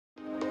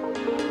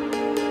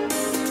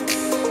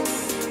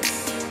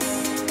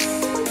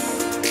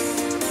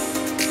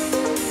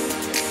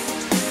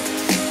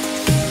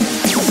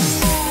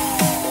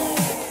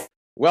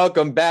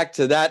Welcome back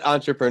to That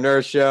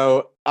Entrepreneur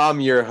Show. I'm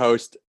your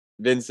host,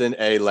 Vincent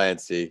A.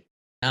 Lanci.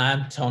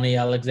 I'm Tony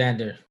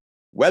Alexander.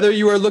 Whether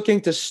you are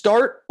looking to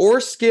start or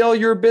scale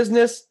your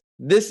business,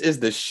 this is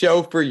the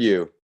show for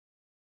you.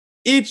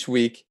 Each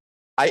week,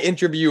 I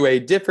interview a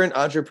different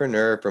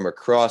entrepreneur from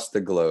across the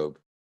globe.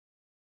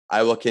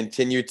 I will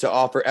continue to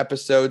offer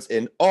episodes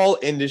in all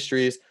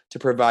industries to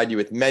provide you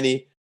with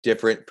many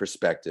different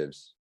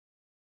perspectives.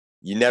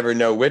 You never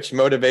know which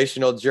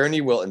motivational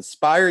journey will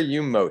inspire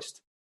you most.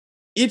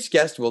 Each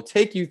guest will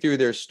take you through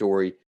their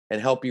story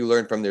and help you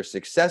learn from their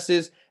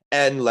successes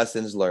and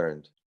lessons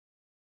learned.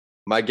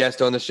 My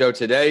guest on the show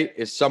today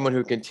is someone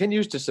who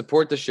continues to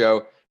support the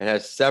show and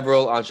has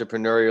several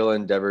entrepreneurial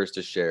endeavors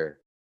to share.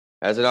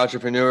 As an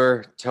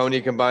entrepreneur, Tony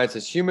combines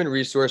his human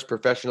resource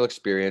professional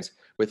experience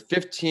with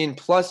 15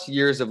 plus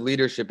years of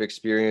leadership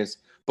experience,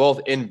 both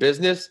in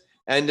business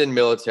and in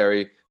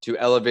military, to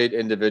elevate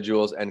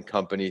individuals and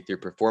company through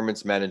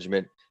performance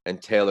management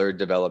and tailored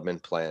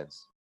development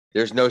plans.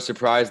 There's no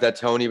surprise that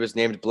Tony was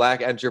named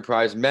Black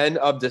Enterprise Men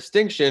of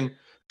Distinction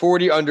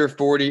 40 Under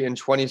 40 in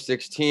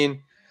 2016.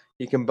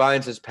 He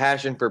combines his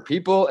passion for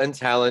people and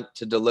talent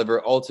to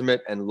deliver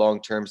ultimate and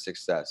long-term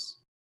success.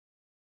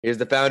 He is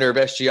the founder of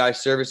SGI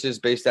Services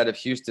based out of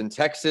Houston,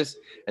 Texas,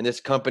 and this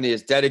company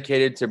is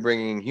dedicated to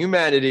bringing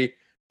humanity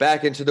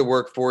back into the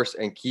workforce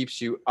and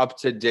keeps you up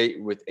to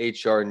date with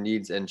HR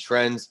needs and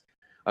trends.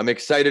 I'm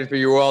excited for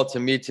you all to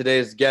meet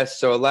today's guest,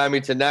 so allow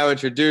me to now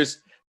introduce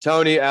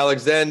Tony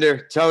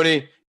Alexander.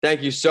 Tony,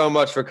 thank you so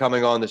much for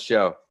coming on the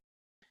show.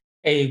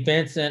 Hey,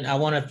 Vincent, I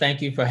want to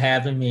thank you for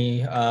having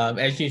me.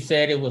 As you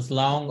said, it was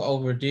long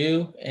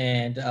overdue,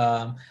 and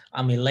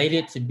I'm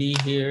elated to be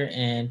here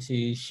and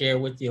to share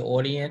with your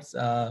audience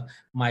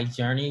my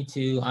journey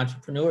to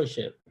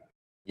entrepreneurship.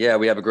 Yeah,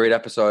 we have a great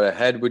episode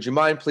ahead. Would you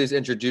mind please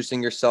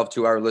introducing yourself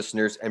to our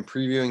listeners and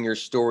previewing your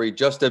story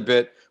just a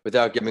bit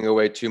without giving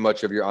away too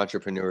much of your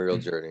entrepreneurial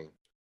journey?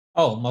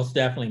 Oh, most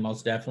definitely,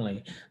 most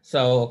definitely.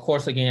 So, of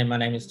course, again, my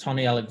name is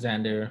Tony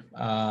Alexander.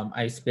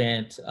 I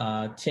spent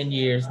 10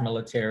 years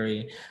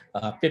military,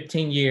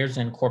 15 years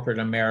in corporate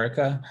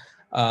America.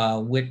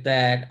 With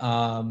that,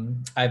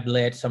 I've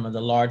led some of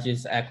the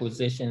largest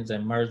acquisitions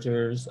and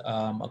mergers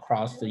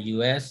across the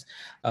U.S.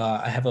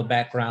 I have a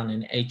background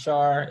in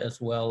HR as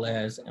well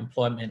as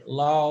employment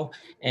law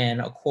and,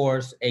 of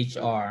course,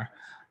 HR.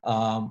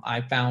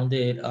 I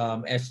founded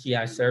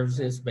SGI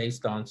Services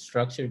based on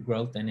structured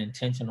growth and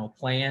intentional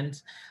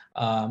plans.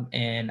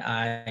 And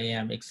I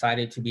am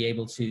excited to be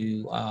able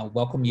to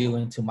welcome you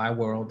into my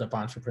world of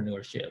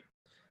entrepreneurship.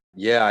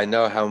 Yeah, I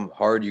know how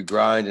hard you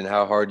grind and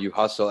how hard you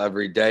hustle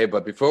every day.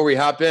 But before we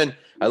hop in,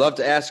 I'd love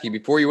to ask you,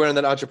 before you went on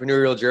that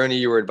entrepreneurial journey,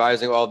 you were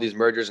advising all these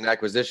mergers and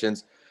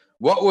acquisitions.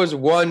 What was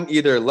one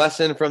either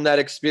lesson from that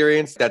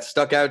experience that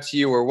stuck out to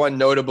you or one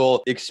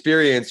notable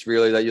experience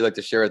really that you'd like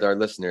to share with our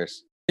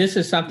listeners? This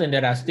is something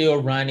that I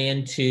still run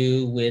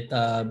into with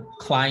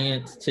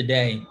clients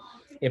today.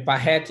 If I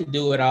had to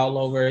do it all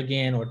over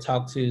again or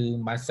talk to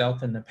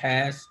myself in the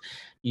past,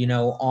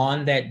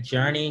 on that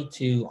journey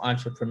to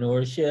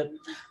entrepreneurship,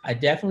 I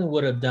definitely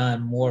would have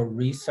done more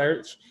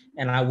research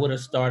and I would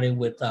have started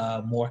with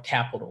more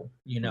capital,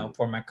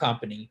 for my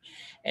company.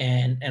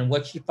 And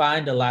what you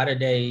find a lot of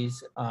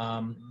days,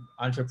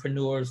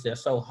 entrepreneurs, they're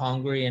so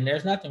hungry and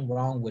there's nothing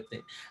wrong with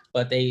it,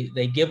 but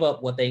they give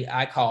up what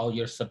I call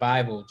your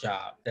survival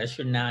job. That's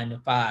your 9 to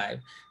 5.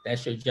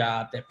 That's your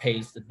job that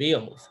pays the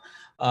bills.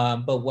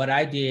 But what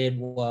I did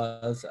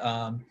was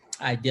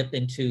I dipped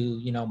into,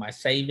 my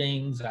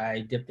savings. I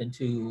dipped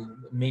into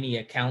many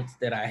accounts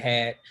that I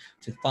had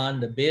to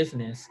fund the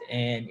business.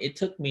 And it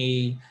took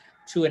me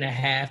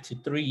 2.5 to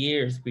 3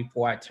 years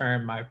before I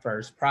turned my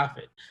first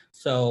profit.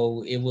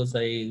 So it was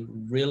a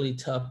really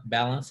tough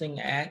balancing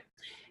act.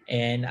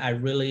 And I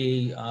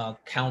really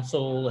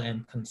counsel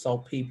and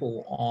consult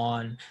people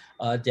on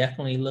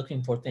definitely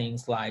looking for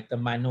things like the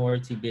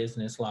minority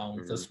business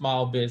loans, the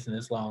small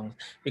business loans,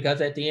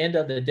 because at the end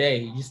of the day,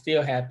 you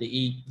still have to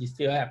eat, you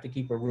still have to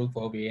keep a roof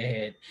over your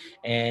head.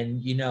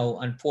 And,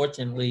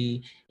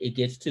 unfortunately, it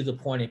gets to the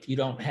point if you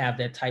don't have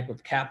that type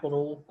of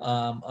capital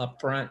up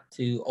front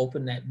to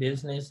open that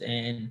business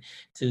and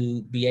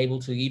to be able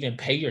to even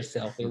pay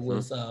yourself. It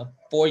was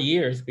 4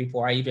 years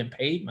before I even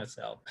paid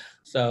myself.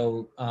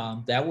 So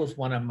that was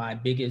one of my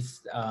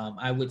biggest,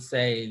 I would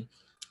say,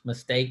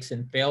 mistakes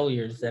and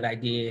failures that I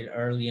did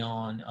early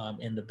on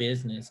in the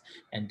business,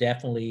 and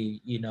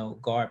definitely,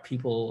 guard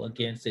people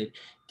against it.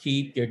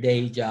 Keep your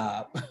day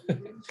job.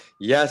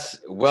 Yes,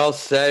 well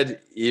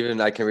said. Even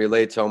I can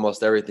relate to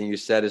almost everything you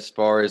said as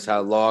far as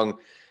how long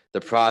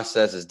the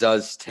process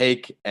does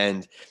take.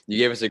 And you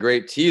gave us a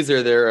great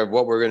teaser there of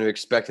what we're going to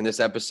expect in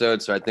this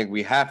episode. So I think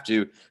we have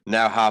to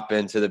now hop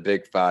into the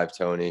big five,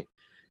 Tony.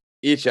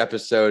 Each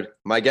episode,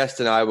 my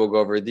guest and I will go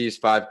over these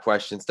 5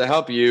 questions to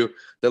help you,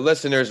 the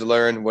listeners,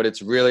 learn what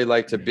it's really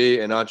like to be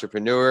an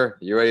entrepreneur.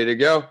 You ready to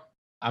go?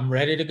 I'm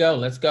ready to go.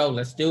 Let's go.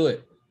 Let's do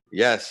it.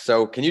 Yes.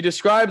 So can you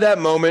describe that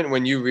moment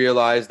when you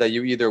realized that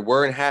you either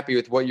weren't happy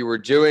with what you were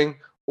doing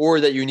or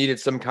that you needed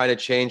some kind of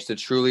change to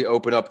truly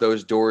open up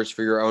those doors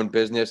for your own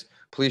business?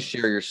 Please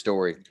share your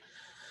story.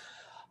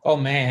 Oh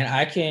man,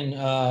 I can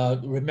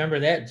remember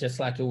that just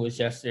like it was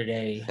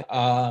yesterday.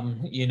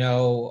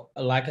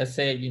 Like I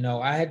said,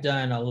 I had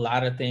done a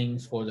lot of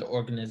things for the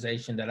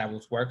organization that I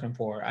was working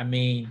for. I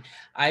mean,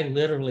 I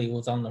literally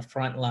was on the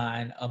front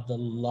line of the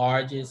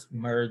largest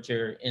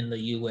merger in the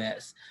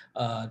US,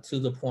 to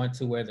the point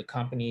to where the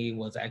company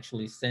was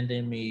actually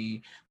sending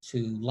me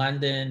to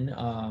London,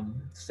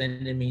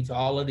 sending me to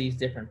all of these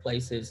different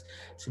places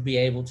to be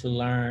able to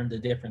learn the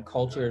different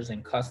cultures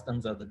and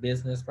customs of the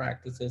business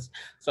practices.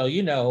 So,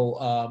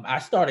 I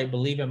started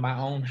believing my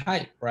own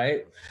hype,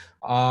 right?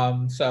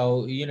 I've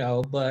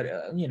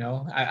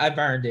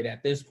earned it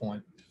at this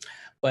point.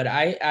 But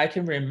I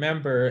can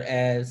remember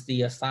as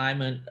the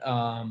assignment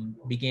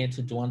began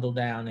to dwindle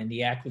down and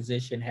the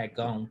acquisition had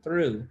gone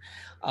through,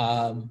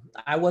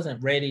 I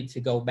wasn't ready to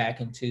go back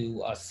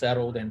into a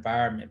settled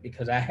environment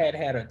because I had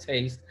had a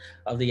taste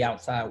of the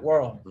outside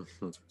world.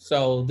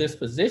 So this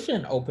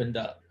position opened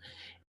up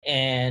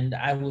and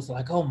I was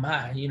like, oh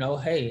my,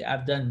 hey,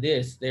 I've done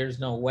this. There's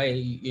no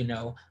way,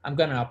 I'm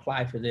going to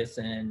apply for this.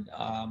 And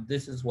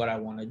this is what I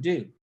want to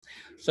do.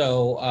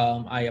 So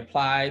I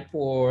applied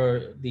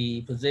for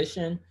the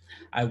position.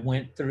 I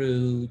went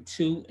through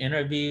 2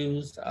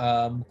 interviews.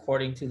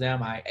 According to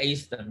them, I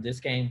aced them. This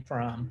came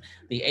from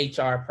the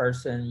HR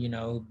person,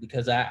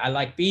 because I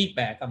like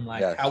feedback. I'm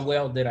like, Yes. how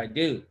well did I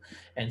do?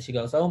 And she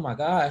goes, oh my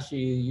gosh,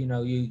 you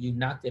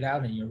knocked it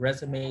out, and your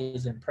resume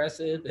is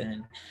impressive.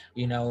 And,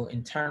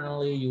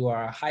 internally you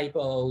are a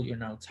hypo,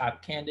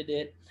 top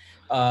candidate.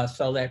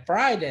 So that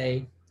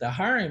Friday, the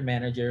hiring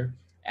manager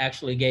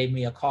actually gave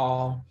me a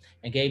call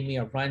and gave me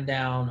a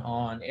rundown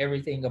on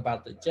everything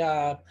about the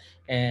job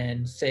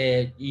and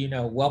said,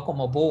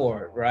 welcome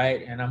aboard,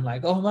 right? And I'm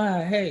like, oh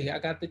my, hey, I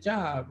got the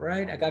job,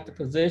 right? I got the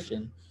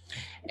position.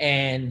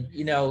 And,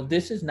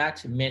 this is not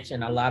to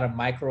mention a lot of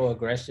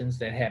microaggressions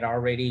that had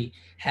already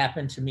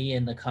happened to me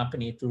in the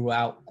company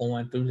throughout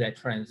going through that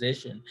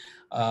transition.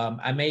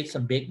 I made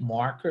some big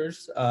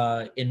markers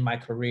in my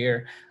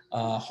career,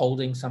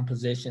 holding some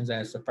positions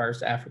as the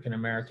first African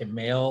American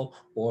male,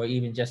 or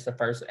even just the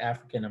first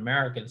African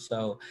American.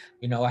 So,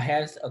 I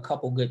had a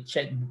couple good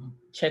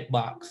check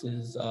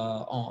boxes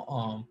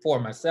for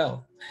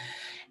myself.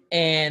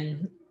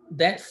 And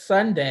that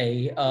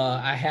Sunday,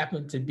 I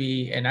happened to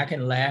be, and I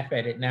can laugh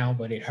at it now,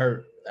 but it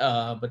hurt.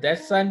 But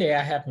that Sunday,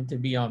 I happened to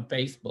be on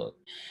Facebook,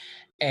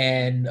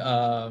 and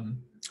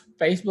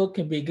Facebook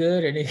can be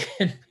good and it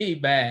can be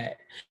bad.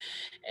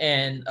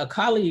 And a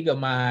colleague of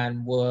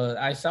mine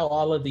I saw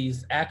all of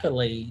these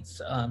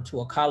accolades to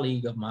a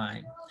colleague of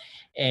mine,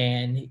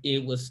 and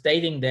it was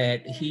stating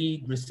that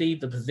he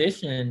received the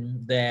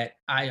position that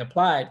I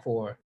applied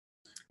for.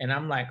 And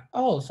I'm like,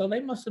 oh, so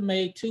they must have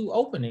made 2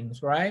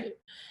 openings, right?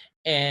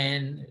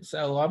 And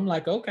so I'm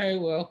like, okay,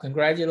 well,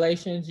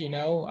 congratulations.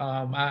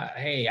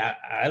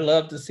 I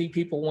love to see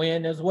people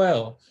win as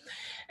well.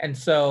 And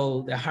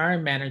so the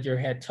hiring manager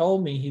had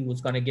told me he was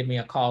going to give me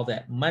a call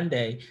that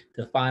Monday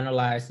to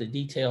finalize the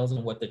details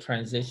and what the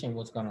transition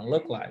was going to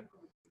look like.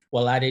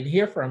 Well, I didn't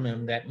hear from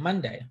him that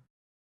Monday.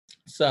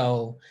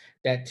 So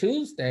that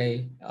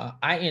Tuesday,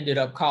 I ended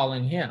up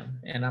calling him,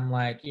 and I'm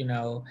like,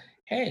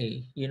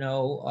 hey,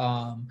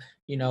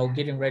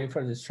 getting ready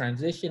for this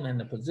transition and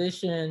the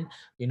position.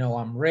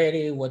 I'm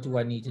ready. What do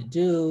I need to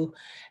do?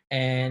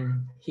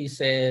 And he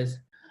says,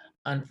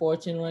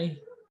 unfortunately,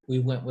 we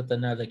went with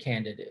another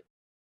candidate.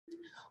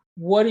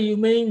 What do you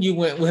mean you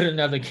went with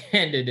another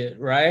candidate,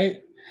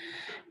 right?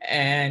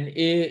 And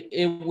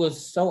it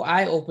was so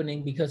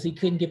eye-opening because he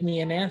couldn't give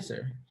me an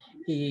answer.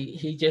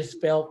 He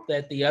just felt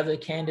that the other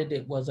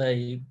candidate was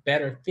a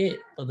better fit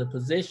for the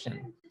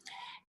position.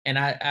 And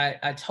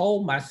I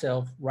told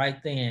myself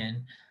right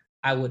then,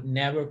 I would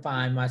never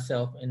find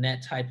myself in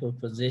that type of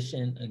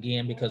position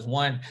again, because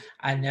one,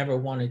 I never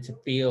wanted to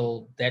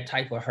feel that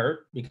type of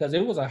hurt, because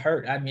it was a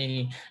hurt. I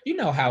mean, you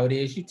know how it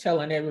is. You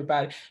telling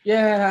everybody,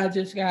 yeah, I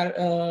just got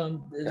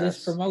this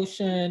Yes.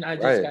 promotion, I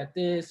just Right. got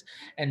this,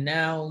 and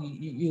now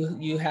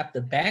you have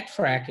to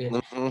backtrack it,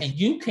 and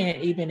you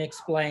can't even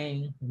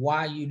explain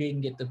why you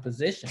didn't get the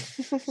position.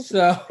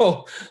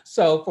 So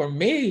for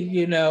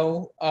me,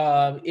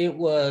 it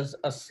was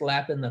a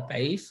slap in the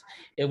face.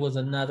 It was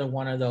another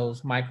one of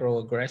those microaggressions.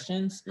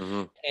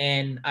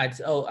 And I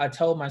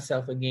told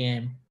myself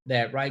again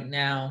that right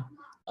now,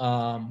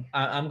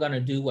 I'm going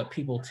to do what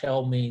people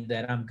tell me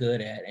that I'm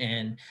good at.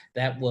 And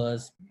that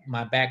was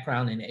my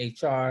background in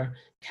HR,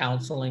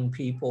 counseling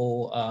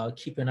people,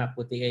 keeping up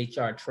with the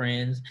HR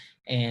trends.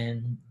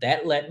 And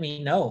that let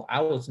me know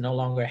I was no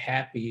longer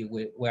happy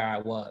with where I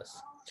was.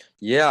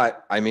 Yeah,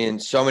 I mean,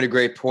 so many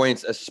great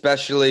points,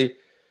 especially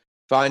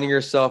finding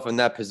yourself in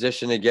that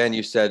position again.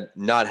 You said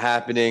not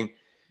happening.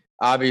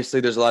 Obviously,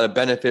 there's a lot of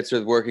benefits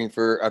with working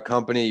for a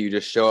company. You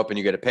just show up and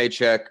you get a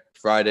paycheck.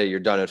 Friday, you're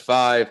done at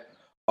 5,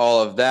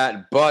 all of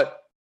that.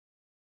 But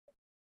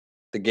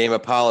the game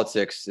of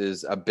politics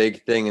is a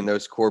big thing in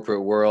those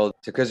corporate worlds,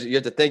 because you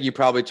have to think you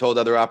probably told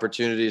other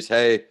opportunities,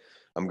 hey,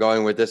 I'm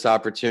going with this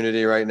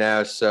opportunity right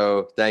now.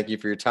 So thank you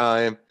for your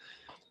time.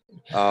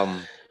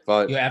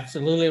 But You're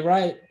absolutely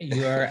right.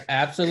 You're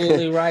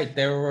absolutely right.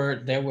 There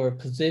were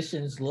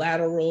positions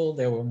lateral.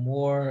 There were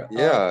more up.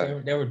 yeah,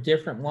 There were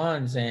different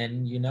ones,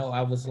 and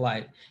I was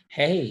like,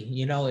 hey,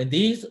 and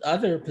these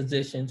other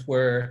positions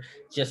were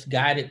just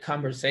guided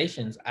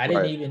conversations. I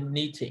didn't right. even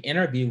need to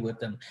interview with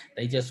them.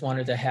 They just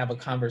wanted to have a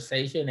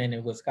conversation, and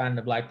it was kind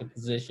of like the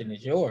position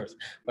is yours.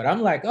 But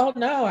I'm like, oh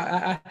no,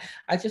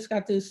 I just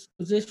got this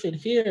position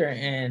here,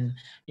 and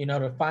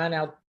to find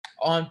out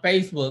on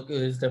Facebook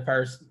is the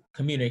first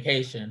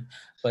communication,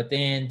 but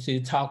then to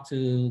talk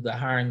to the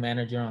hiring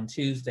manager on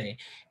Tuesday,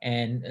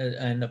 and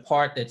the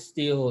part that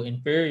still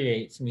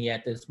infuriates me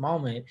at this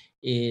moment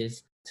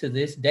is, to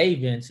this day,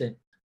 Vincent,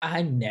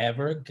 I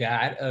never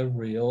got a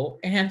real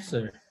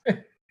answer.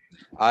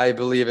 I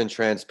believe in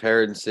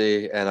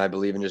transparency and I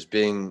believe in just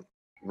being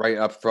right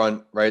up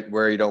front, right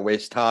where you don't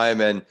waste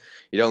time and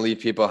you don't leave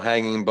people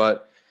hanging.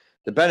 But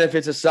the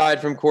benefits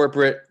aside from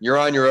corporate, you're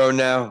on your own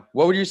now.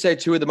 What would you say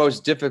two of the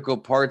most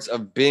difficult parts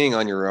of being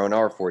on your own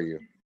are for you?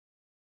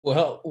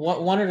 Well,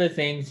 one of the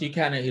things you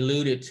kind of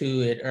alluded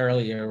to it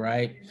earlier,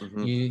 right?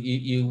 Mm-hmm,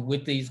 You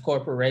with these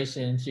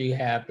corporations, you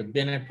have the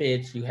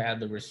benefits, you have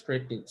the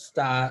restricted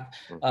stock,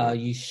 mm-hmm.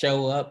 you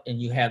show up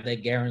and you have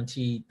that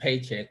guaranteed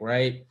paycheck,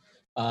 right?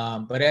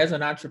 But as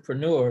an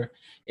entrepreneur,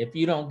 if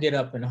you don't get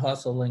up and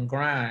hustle and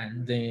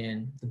grind,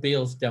 then the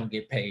bills don't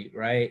get paid,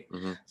 right?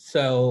 Mm-hmm.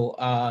 So,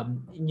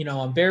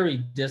 I'm very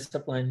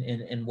disciplined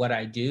in what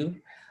I do.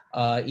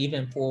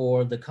 Even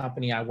for the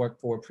company I worked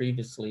for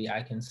previously,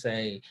 I can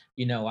say,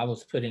 I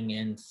was putting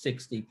in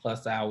 60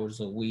 plus hours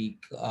a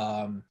week.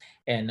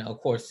 And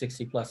of course,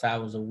 60 plus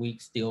hours a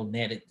week still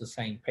netted the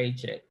same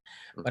paycheck.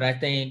 But I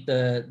think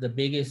the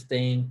biggest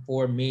thing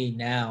for me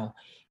now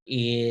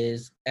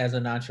is, as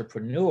an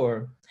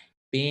entrepreneur,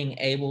 being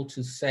able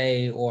to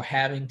say, or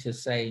having to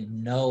say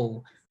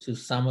no to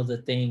some of the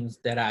things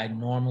that I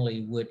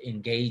normally would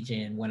engage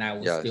in when I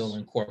was still Yes,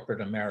 in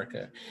corporate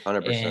America.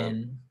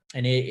 100%.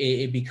 And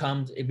it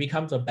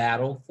becomes a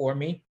battle for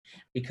me,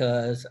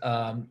 because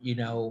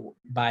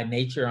by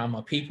nature I'm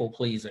a people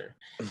pleaser,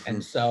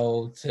 and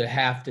so to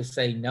have to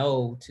say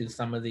no to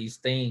some of these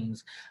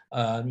things,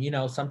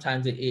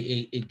 sometimes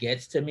it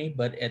gets to me,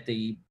 but at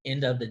the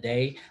end of the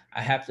day,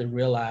 I have to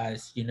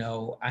realize,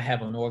 I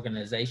have an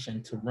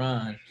organization to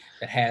run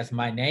that has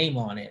my name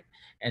on it.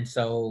 And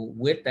so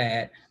with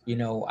that,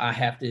 I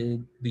have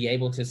to be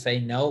able to say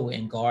no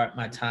and guard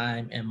my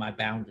time and my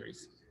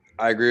boundaries.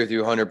 I agree with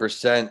you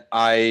 100%.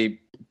 I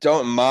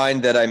don't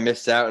mind that I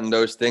missed out on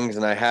those things,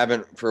 and I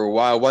haven't for a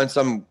while. Once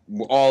I'm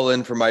all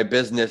in for my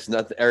business,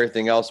 nothing,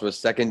 everything else was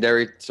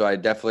secondary. So I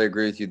definitely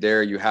agree with you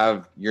there. You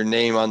have your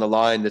name on the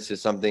line. This is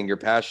something you're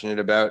passionate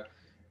about,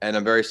 and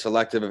I'm very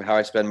selective of how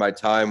I spend my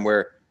time.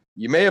 Where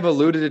you may have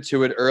alluded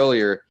to it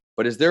earlier,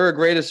 but is there a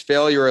greatest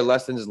failure or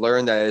lessons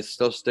learned that is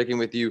still sticking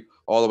with you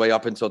all the way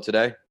up until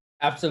today?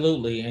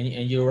 Absolutely.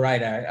 And you're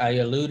right. I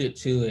alluded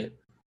to it.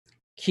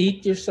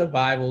 Keep your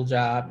survival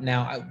job.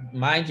 Now,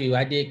 mind you,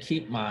 I did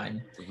keep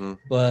mine, Mm-hmm,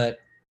 but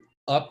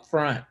up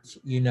front,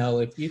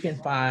 if you can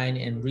find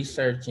and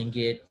research and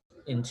get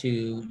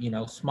into,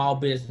 small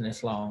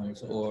business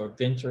loans or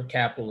venture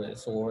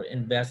capitalists or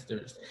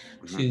investors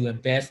mm-hmm, to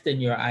invest in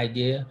your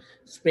idea,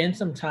 spend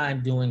some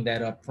time doing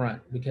that up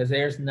front, because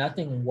there's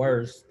nothing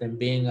worse than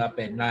being up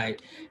at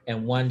night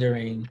and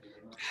wondering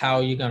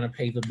how you're going to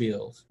pay the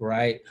bills,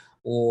 right?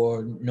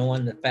 Or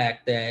knowing the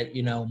fact that,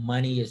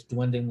 money is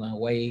dwindling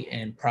away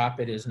and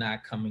profit is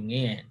not coming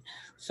in.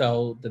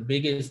 So the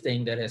biggest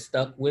thing that has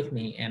stuck with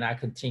me, and I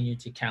continue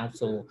to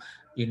counsel,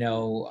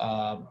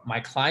 my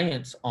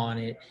clients on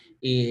it,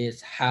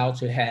 is how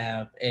to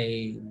have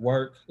a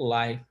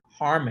work-life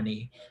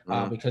harmony,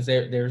 mm-hmm. because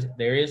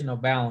there is no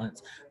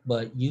balance,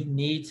 but you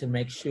need to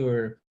make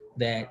sure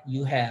that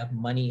you have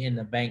money in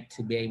the bank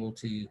to be able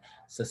to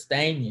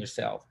sustain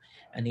yourself.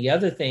 And the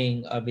other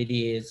thing of it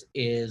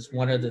is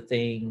one of the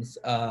things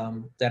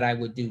that I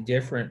would do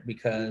different,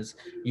 because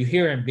you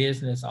hear in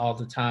business all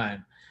the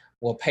time,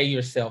 well, pay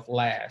yourself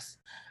last.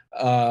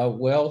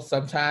 Well,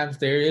 sometimes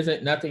there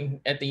isn't nothing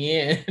at the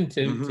end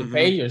to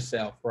pay Mm-hmm.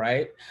 yourself,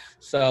 right?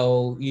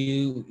 So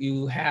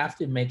you have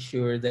to make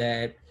sure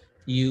that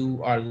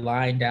you are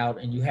lined out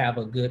and you have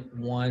a good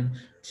 1,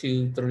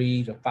 2,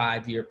 3 to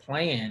 5 year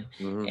plan,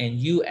 Mm-hmm. and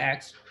you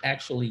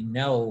actually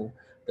know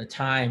the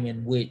time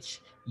in which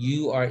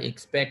you are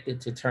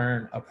expected to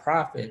turn a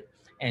profit,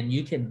 and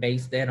you can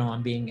base that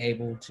on being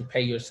able to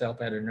pay yourself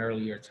at an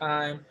earlier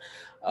time.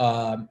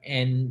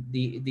 And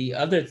the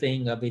other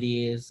thing of it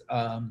is,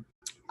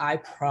 I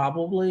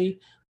probably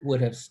would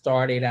have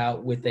started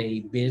out with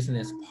a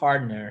business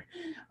partner.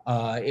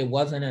 It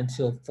wasn't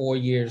until 4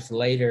 years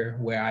later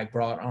where I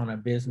brought on a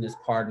business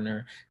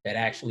partner that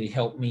actually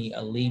helped me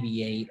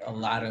alleviate a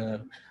lot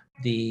of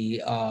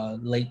the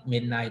late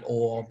midnight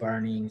oil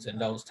burnings and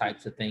those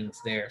types of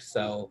things there.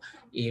 So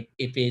if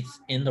it's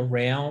in the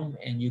realm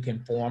and you can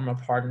form a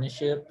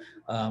partnership,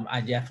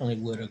 I definitely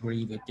would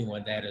agree with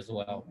doing that as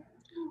well.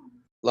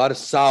 A lot of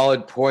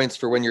solid points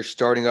for when you're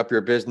starting up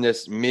your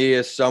business. Me,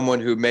 as someone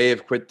who may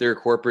have quit their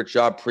corporate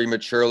job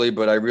prematurely,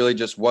 but I really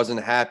just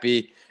wasn't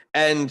happy.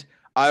 And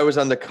I was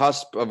on the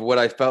cusp of what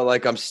I felt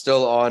like I'm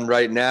still on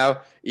right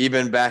now.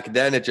 Even back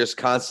then, it just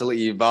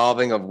constantly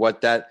evolving of what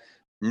that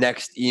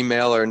next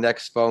email or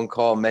next phone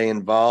call may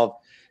involve.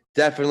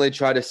 Definitely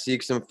try to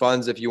seek some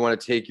funds if you want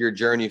to take your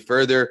journey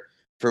further.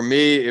 For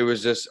me, it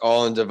was just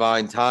all in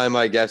divine time,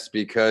 I guess,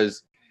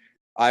 because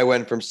I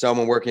went from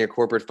someone working a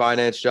corporate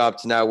finance job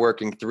to now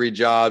working 3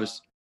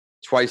 jobs,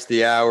 twice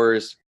the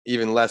hours,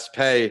 even less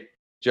pay,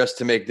 just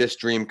to make this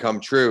dream come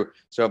true.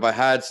 So if I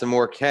had some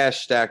more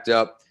cash stacked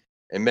up,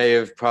 it may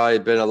have probably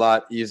been a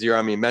lot easier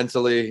on me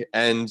mentally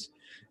and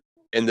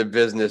in the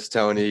business,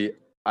 Tony.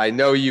 I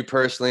know you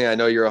personally. I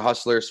know you're a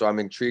hustler, so I'm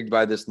intrigued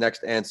by this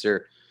next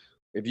answer.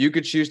 If you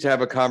could choose to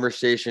have a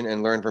conversation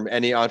and learn from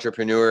any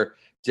entrepreneur,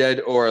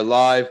 dead or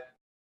alive,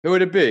 who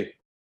would it be?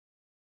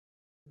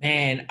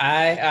 Man,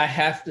 I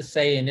have to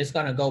say, and it's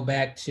going to go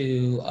back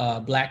to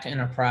Black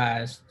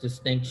Enterprise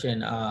distinction,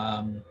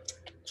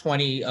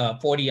 40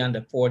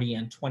 under 40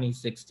 in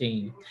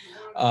 2016.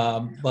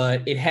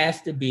 But it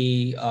has to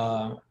be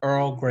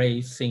Earl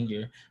Graves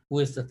Sr., who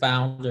is the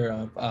founder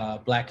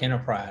of Black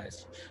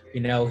Enterprise. You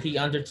know, he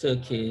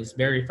undertook his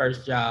very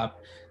first job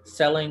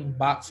selling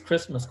box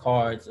Christmas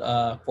cards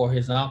for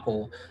his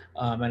uncle.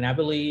 And I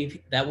believe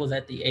that was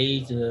at the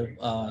age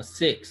of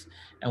 6.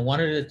 And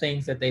one of the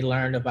things that they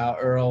learned about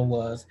Earl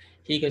was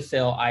he could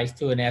sell ice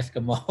to an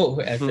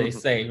Eskimo, as they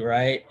say,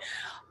 right?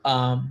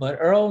 But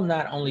Earl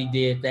not only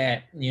did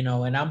that, you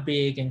know, and I'm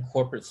big in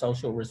corporate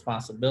social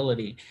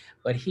responsibility,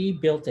 but he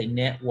built a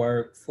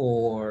network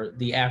for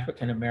the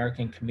African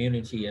American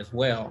community as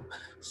well.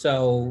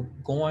 So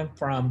going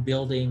from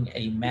building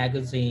a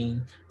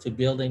magazine to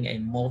building a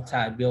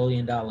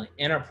multi-billion dollar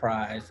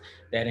enterprise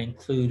that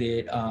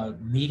included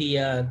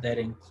media, that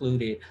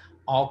included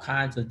all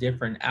kinds of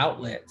different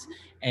outlets.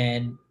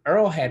 And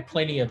Earl had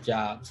plenty of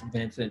jobs,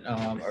 Vincent.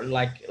 Or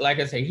like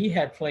I say, he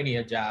had plenty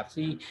of jobs.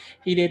 He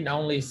didn't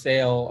only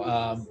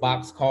sell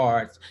box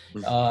cards.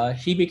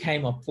 He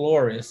became a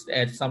florist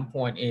at some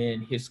point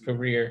in his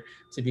career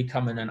to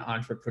becoming an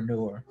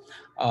entrepreneur.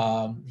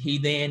 He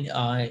then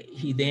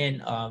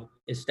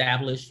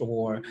established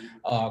or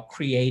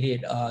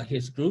created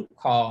his group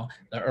called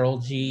the Earl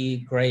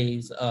G.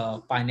 Graves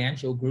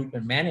Financial Group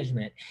and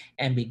Management,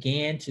 and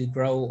began to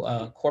grow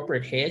a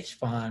corporate hedge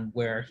fund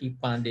where he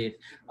funded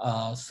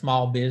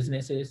small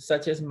businesses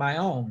such as my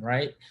own,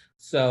 right?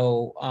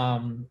 So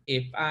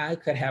if I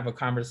could have a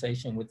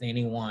conversation with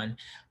anyone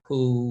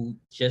who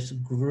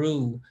just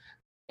grew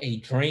a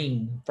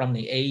dream from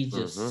the age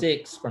of Mm-hmm.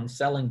 6, from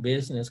selling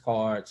business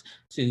cards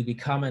to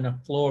becoming a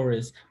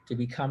florist to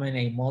becoming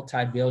a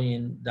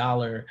multi-billion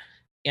dollar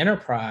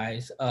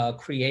enterprise,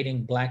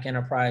 creating Black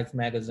Enterprise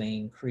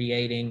magazine,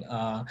 creating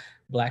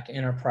Black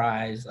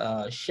Enterprise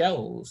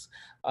shows.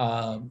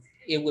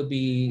 It would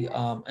be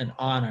an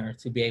honor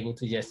to be able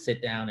to just sit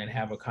down and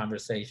have a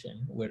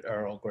conversation with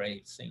Earl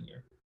Graves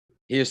Sr.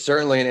 He is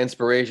certainly an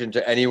inspiration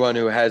to anyone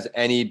who has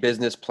any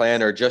business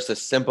plan or just a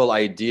simple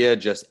idea,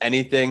 just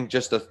anything,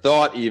 just a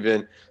thought,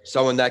 even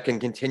someone that can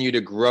continue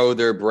to grow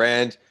their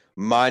brand.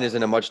 Mine is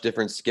in a much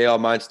different scale.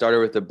 Mine started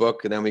with the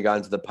book, and then we got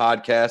into the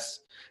podcasts.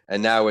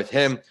 And now with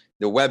him,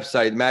 the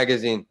website,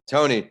 magazine.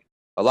 Tony,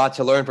 a lot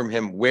to learn from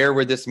him. Where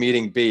would this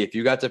meeting be? If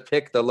you got to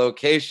pick the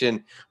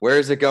location, where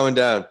is it going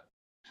down?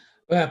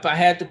 Well, if I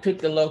had to pick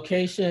the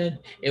location,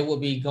 it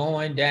would be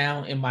going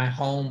down in my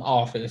home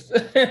office.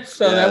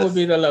 So that would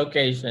be Yes. the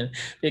location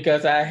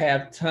because I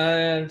have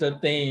tons of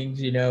things,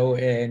 you know,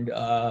 and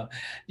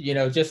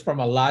just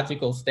from a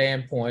logical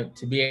standpoint,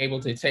 to be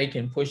able to take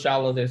and push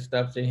all of this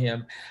stuff to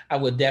him, I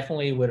would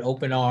definitely with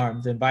open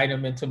arms invite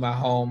him into my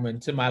home,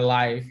 into my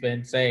life,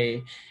 and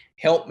say,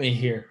 "Help me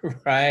here,"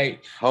 right?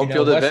 You Home know,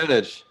 field what's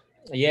advantage.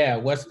 yeah,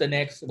 what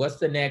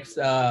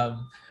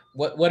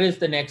is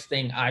the next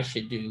thing I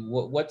should do?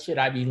 What should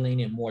I be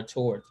leaning more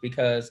towards?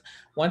 Because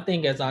one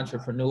thing as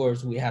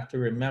entrepreneurs, we have to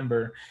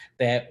remember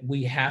that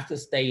we have to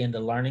stay in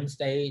the learning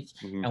stage,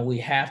 Mm-hmm. and we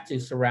have to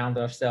surround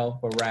ourselves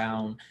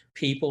around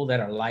people that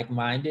are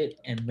like-minded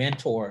and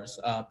mentors,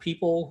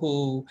 people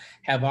who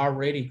have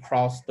already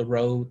crossed the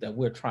road that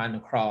we're trying to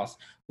cross,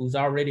 who's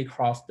already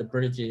crossed the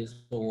bridges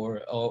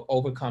or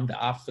overcome the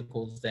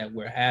obstacles that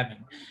we're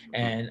having.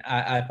 And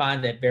I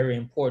find that very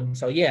important.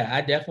 So yeah,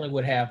 I definitely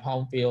would have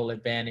home field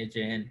advantage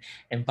and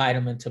invite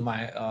them into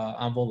my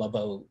humble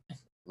abode.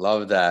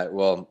 Love that.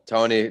 Well,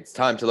 Tony, it's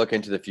time to look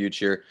into the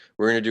future.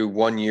 We're going to do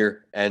 1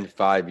 year and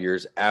 5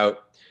 years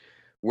out.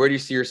 Where do you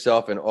see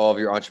yourself in all of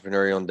your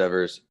entrepreneurial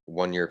endeavors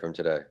 1 year from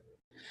today?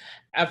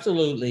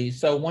 Absolutely.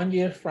 So 1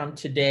 year from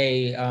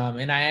today,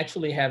 and I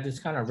actually have this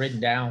kind of written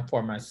down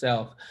for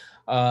myself.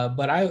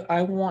 But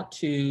I want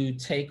to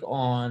take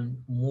on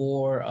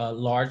more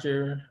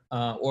larger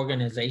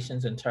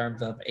organizations in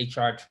terms of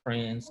HR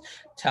trends,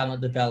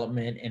 talent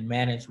development, and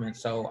management.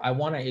 So I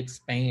want to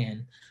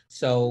expand.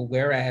 So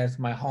whereas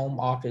my home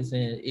office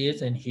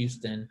is in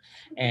Houston,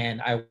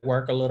 and I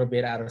work a little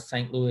bit out of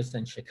St. Louis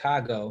and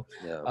Chicago,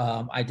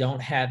 Yeah. I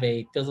don't have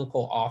a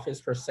physical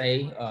office per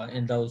se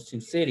in those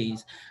two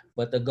cities.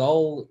 But the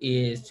goal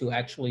is to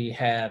actually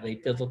have a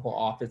physical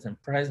office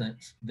and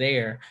presence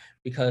there,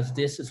 because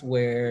this is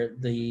where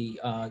the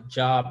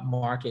job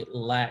market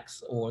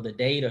lacks, or the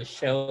data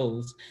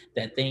shows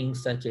that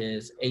things such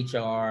as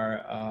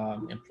HR,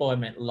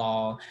 employment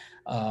law,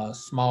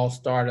 small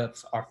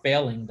startups are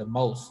failing the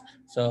most.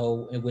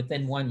 So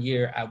within 1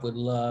 year, I would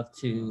love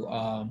to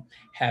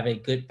have a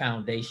good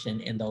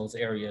foundation in those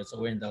areas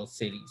or in those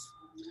cities.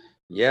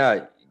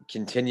 Yeah,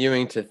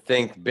 continuing to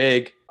think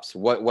big. So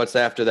what's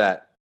after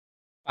that?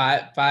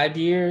 5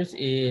 years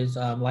is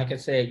like I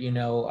said,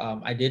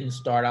 I didn't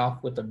start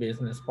off with a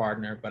business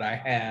partner, but I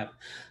have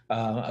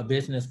a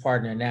business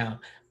partner now.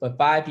 But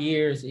 5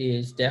 years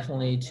is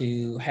definitely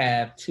to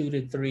have 2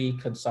 to 3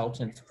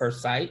 consultants per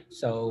site.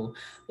 So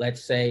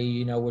let's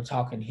say, we're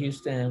talking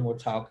Houston, we're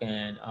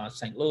talking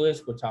St.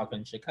 Louis, we're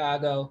talking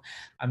Chicago.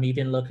 I'm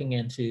even looking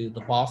into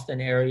the Boston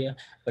area.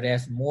 But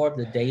as more of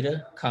the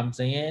data comes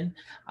in,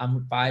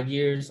 5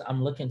 years,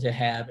 I'm looking to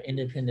have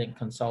independent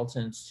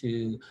consultants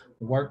to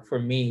work for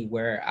me,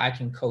 where I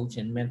can coach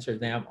and mentor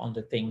them on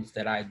the things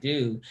that I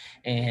do.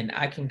 And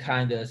I can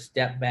kind of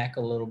step back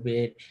a little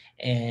bit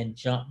and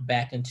jump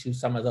back into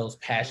some of those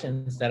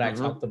passions that I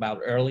Mm-hmm. talked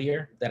about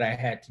earlier that I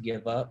had to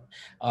give up.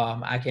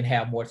 I can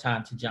have more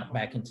time to jump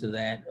back into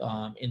that,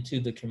 into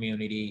the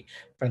community,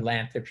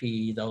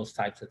 philanthropy, those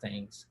types of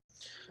things.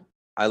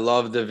 I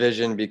love the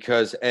vision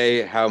because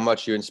A, how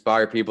much you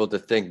inspire people to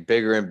think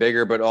bigger and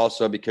bigger, but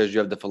also because you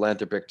have the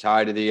philanthropic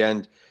tie to the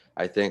end.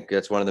 I think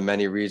that's one of the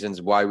many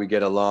reasons why we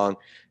get along.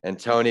 And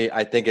Tony,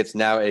 I think it's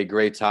now a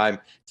great time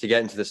to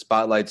get into the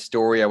spotlight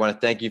story. I want to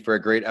thank you for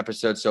a great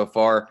episode so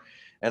far.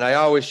 And I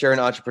always share an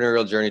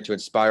entrepreneurial journey to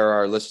inspire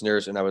our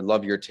listeners, and I would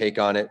love your take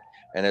on it.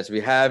 And as we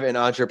have an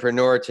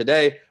entrepreneur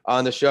today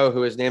on the show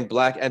who is named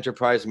Black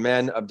Enterprise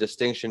Men of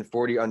Distinction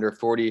 40 Under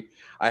 40,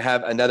 I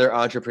have another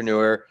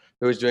entrepreneur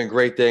who is doing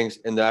great things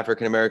in the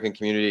African American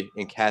community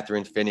in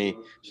Catherine Finney.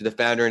 She's the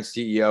founder and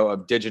CEO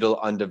of Digital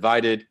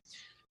Undivided.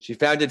 She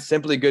founded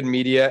Simply Good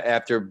Media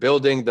after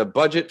building the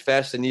budget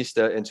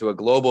fashionista into a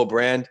global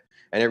brand.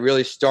 And it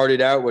really started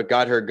out what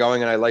got her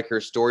going. And I like her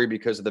story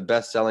because of the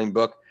best-selling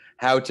book,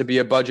 How to Be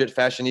a Budget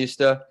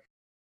Fashionista.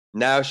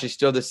 Now she's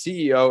still the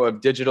CEO of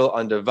Digital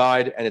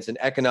Undivide, and it's an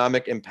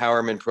economic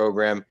empowerment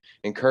program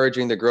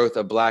encouraging the growth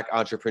of Black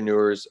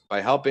entrepreneurs by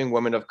helping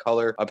women of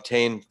color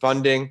obtain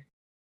funding.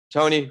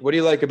 Tony, what do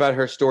you like about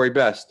her story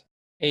best?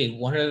 Hey,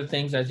 one of the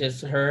things I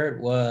just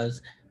heard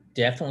was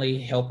definitely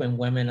helping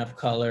women of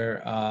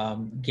color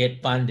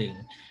get funding,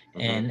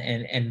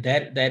 Mm-hmm. and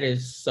that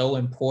is so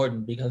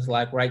important, because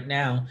like right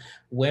now,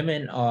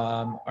 women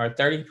are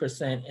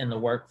 30% in the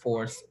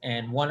workforce,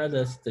 and one of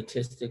the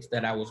statistics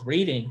that I was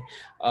reading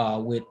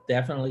with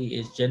definitely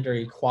is gender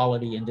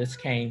equality, and this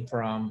came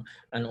from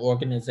an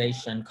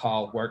organization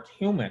called Work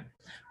Human.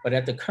 But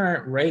at the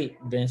current rate,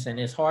 Vincent,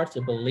 it's hard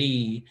to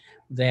believe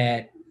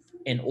that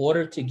in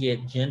order to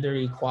get gender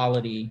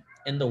equality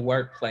in the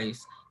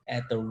workplace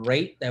at the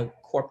rate that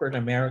corporate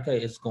America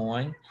is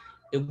going,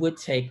 it would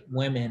take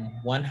women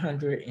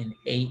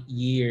 108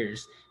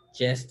 years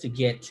just to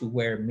get to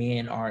where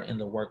men are in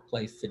the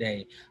workplace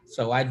today.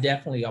 So I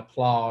definitely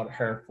applaud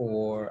her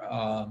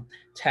for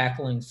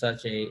tackling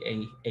such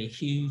a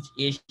huge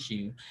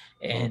issue,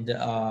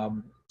 Mm-hmm.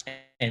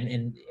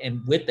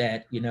 and with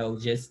that,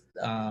 just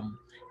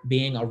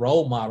being a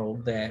role model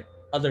that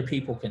other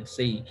people can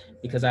see,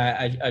 because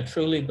I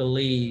truly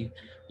believe,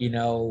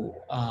 you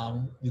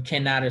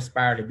cannot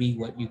aspire to be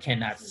what you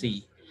cannot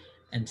see.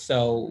 And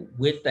so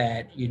with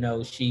that,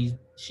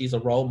 she's a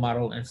role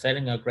model and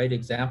setting a great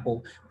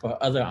example for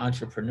other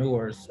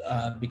entrepreneurs,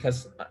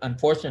 because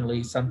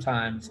unfortunately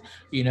sometimes,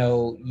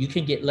 you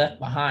can get left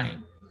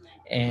behind.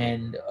 Mm-hmm.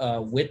 And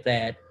with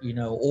that,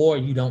 or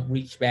you don't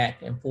reach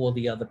back and pull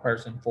the other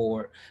person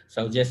forward.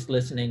 So just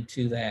listening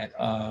to that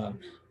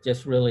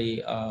just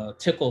really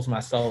tickles my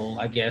soul,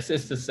 I guess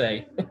is to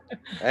say.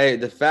 Hey,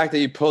 the fact that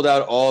you pulled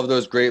out all of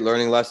those great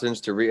learning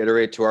lessons to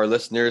reiterate to our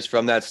listeners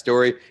from that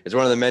story is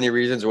one of the many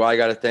reasons why I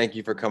got to thank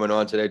you for coming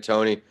on today,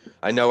 Tony.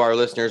 I know our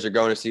listeners are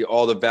going to see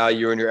all the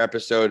value in your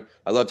episode.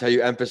 I loved how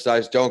you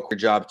emphasized don't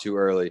quit your job too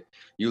early.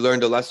 You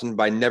learned a lesson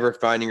by never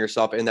finding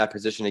yourself in that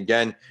position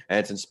again, and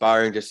it's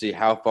inspiring to see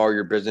how far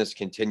your business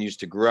continues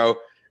to grow.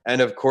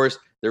 And of course,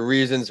 the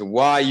reasons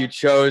why you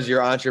chose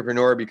your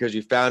entrepreneur, because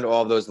you found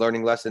all of those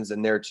learning lessons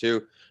in there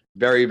too.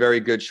 Very, very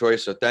good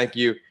choice. So thank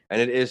you. And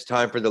it is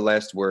time for the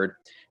last word.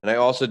 And I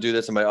also do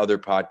this in my other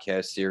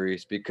podcast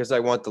series because I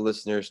want the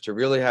listeners to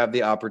really have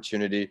the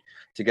opportunity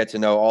to get to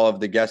know all of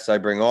the guests I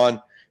bring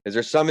on. Is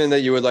there something that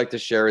you would like to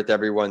share with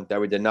everyone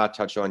that we did not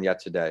touch on yet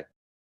today?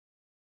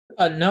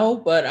 No,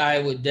 but I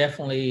would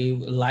definitely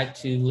like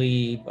to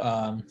leave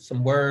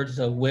some words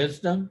of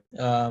wisdom,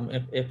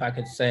 if I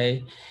could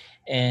say.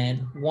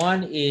 And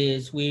one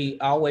is we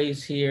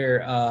always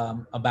hear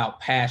about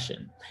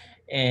passion.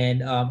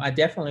 And I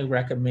definitely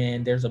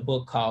recommend there's a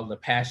book called The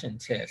Passion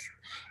Test.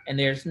 And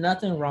there's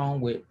nothing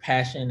wrong with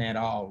passion at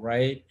all,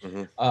 right?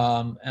 Hmm.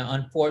 And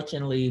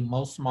unfortunately,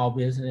 most small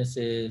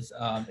businesses,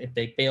 if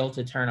they fail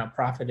to turn a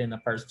profit in the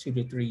first 2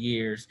 to 3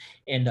 years,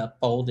 end up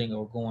folding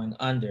or going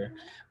under.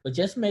 But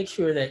just make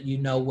sure that you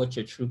know what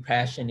your true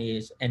passion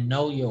is and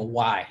know your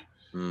why.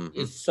 Hmm.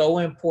 It's so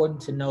important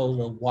to know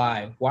the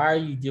why. Why are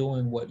you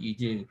doing what you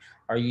do?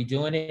 Are you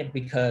doing it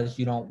because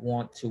you don't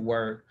want to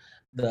work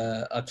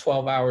the a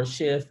 12-hour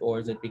shift, or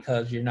is it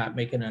because you're not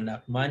making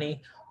enough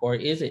money, or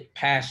is it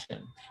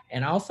passion?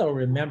 And also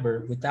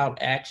remember, without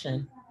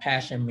action,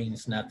 passion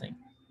means nothing.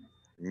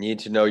 Need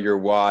to know your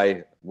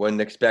why.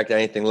 Wouldn't expect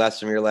anything less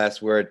from your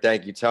last word.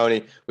 Thank you,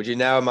 Tony. Would you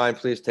now mind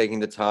please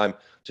taking the time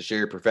to share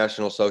your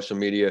professional social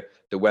media,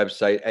 the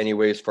website, any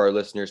ways for our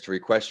listeners to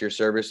request your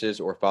services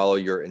or follow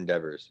your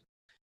endeavors?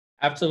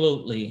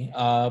 Absolutely.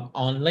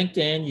 On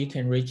LinkedIn, you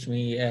can reach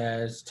me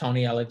as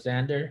Tony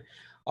Alexander.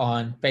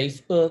 On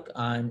Facebook,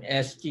 I'm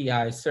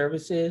SGI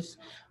Services.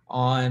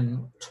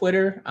 On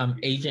Twitter, I'm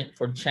Agent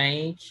for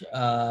Change,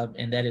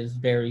 and that is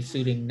very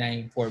suiting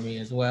name for me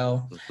as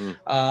well. Mhm.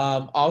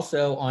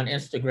 Also on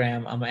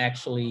Instagram, I'm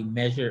actually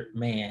Measured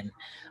Man.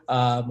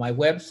 My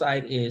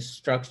website is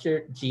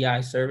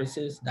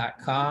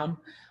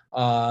structuredgiservices.com.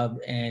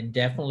 And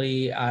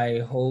definitely, I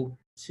hope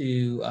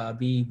to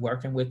be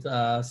working with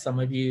some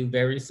of you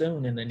very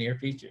soon in the near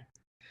future.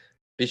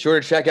 Be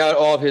sure to check out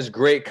all of his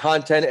great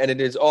content, and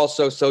it is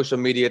also social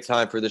media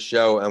time for the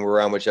show, and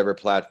we're on whichever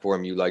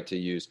platform you like to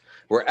use.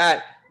 We're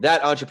at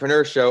That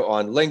Entrepreneur Show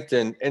on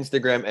LinkedIn,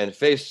 Instagram, and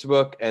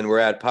Facebook, and we're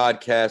at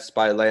Podcasts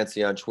by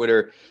Lanci on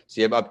Twitter, so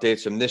you have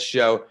updates from this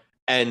show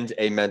and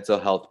a mental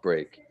health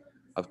break.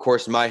 Of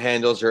course, my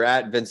handles are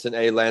at Vincent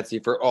A.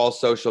 Lanci for all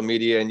social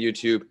media and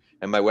YouTube,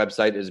 and my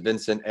website is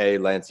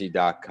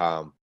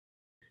vincentalanci.com.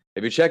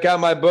 If you check out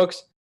my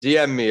books,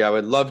 DM me. I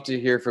would love to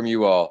hear from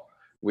you all.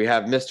 We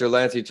have Mr.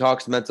 Lanci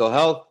Talks Mental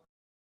Health,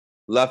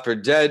 Left for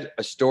Dead,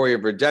 A Story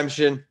of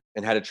Redemption,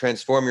 and How to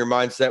Transform Your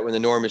Mindset When the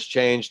Norm is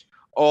Changed.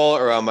 All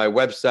are on my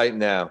website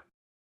now.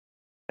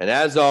 And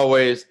as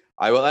always,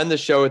 I will end the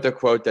show with a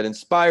quote that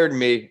inspired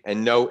me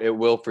and know it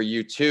will for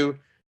you too.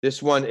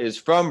 This one is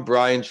from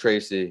Brian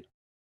Tracy.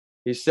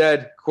 He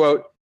said,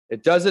 quote,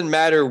 "It doesn't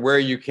matter where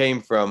you came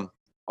from.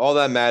 All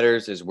that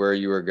matters is where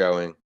you are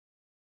going."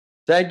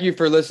 Thank you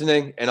for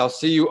listening, and I'll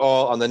see you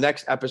all on the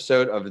next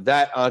episode of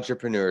That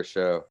Entrepreneur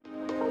Show.